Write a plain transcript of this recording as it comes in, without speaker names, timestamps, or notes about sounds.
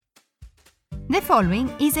The following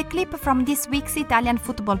is a clip from this week's Italian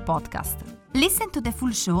football podcast. Listen to the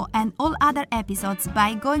full show and all other episodes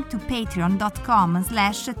by going to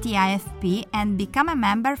patreon.com/TIFP and become a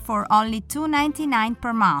member for only $2.99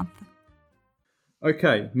 per month.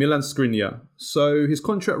 Okay, Milan Skriniar. So his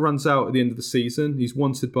contract runs out at the end of the season. He's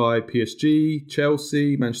wanted by PSG,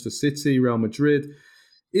 Chelsea, Manchester City, Real Madrid.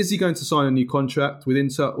 Is he going to sign a new contract with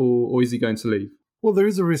Inter or is he going to leave? Well, there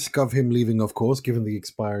is a risk of him leaving, of course, given he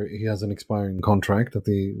has an expiring contract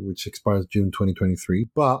which expires June 2023.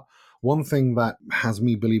 But one thing that has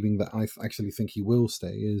me believing that I actually think he will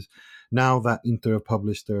stay is now that Inter have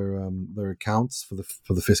published their accounts for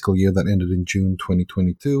the fiscal year that ended in June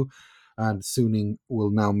 2022, and Suning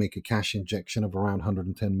will now make a cash injection of around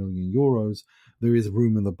 110 million euros. There is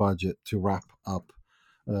room in the budget to wrap up.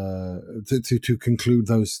 To conclude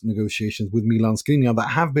those negotiations with Milan Skriniar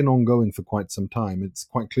that have been ongoing for quite some time. It's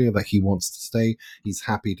quite clear that he wants to stay. He's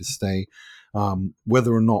happy to stay.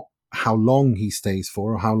 Whether or not how long he stays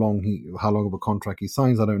for, or how long of a contract he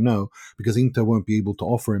signs, I don't know, because Inter won't be able to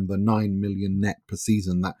offer him the 9 million net per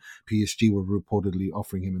season that PSG were reportedly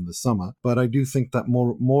offering him in the summer. But I do think that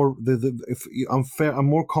I'm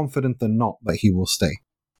more confident than not that he will stay.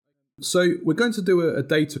 So we're going to do a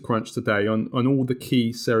data crunch today on all the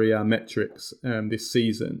key Serie A metrics this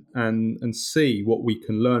season and see what we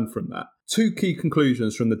can learn from that. Two key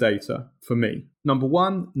conclusions from the data for me. Number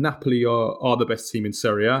one, Napoli are the best team in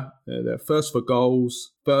Serie A. They're first for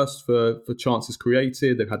goals, first for chances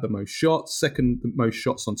created. They've had the most shots, second the most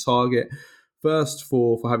shots on target. First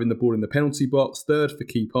for having the ball in the penalty box, third for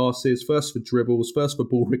key passes, first for dribbles, first for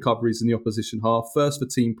ball recoveries in the opposition half, first for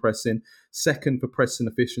team pressing, second for pressing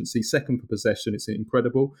efficiency, second for possession. It's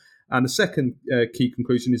incredible. And the second key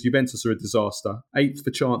conclusion is Juventus are a disaster. 8th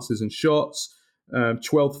for chances and shots,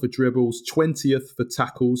 12th for dribbles, 20th for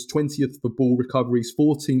tackles, 20th for ball recoveries,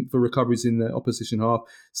 14th for recoveries in the opposition half,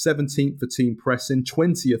 17th for team pressing,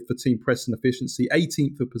 20th for team pressing efficiency,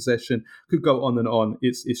 18th for possession. Could go on and on.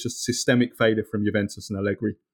 It's just systemic failure from Juventus and Allegri.